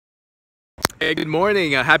Hey, good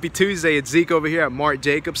morning. Happy Tuesday. It's Zeke over here at Mark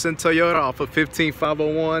Jacobson Toyota off of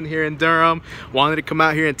 15501 here in Durham. Wanted to come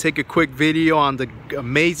out here and take a quick video on the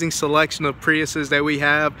amazing selection of Priuses that we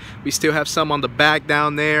have. We still have some on the back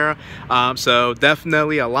down there. So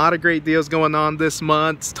definitely a lot of great deals going on this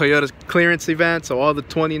month. It's Toyota's clearance event, so all the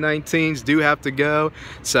 2019s do have to go.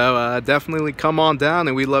 So definitely come on down,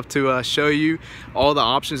 and we'd love to show you all the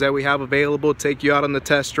options that we have available, take you out on the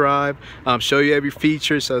test drive, show you every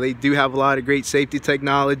feature. So they do have a lot of great safety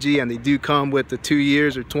technology, and they do come with the 2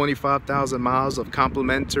 years or 25,000 miles of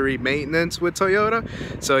complimentary maintenance with Toyota.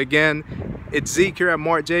 So again, it's Zeke here at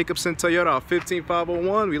Mark Jacobson Toyota off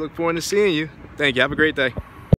 15501. We look forward to seeing you. Thank you. Have a great day.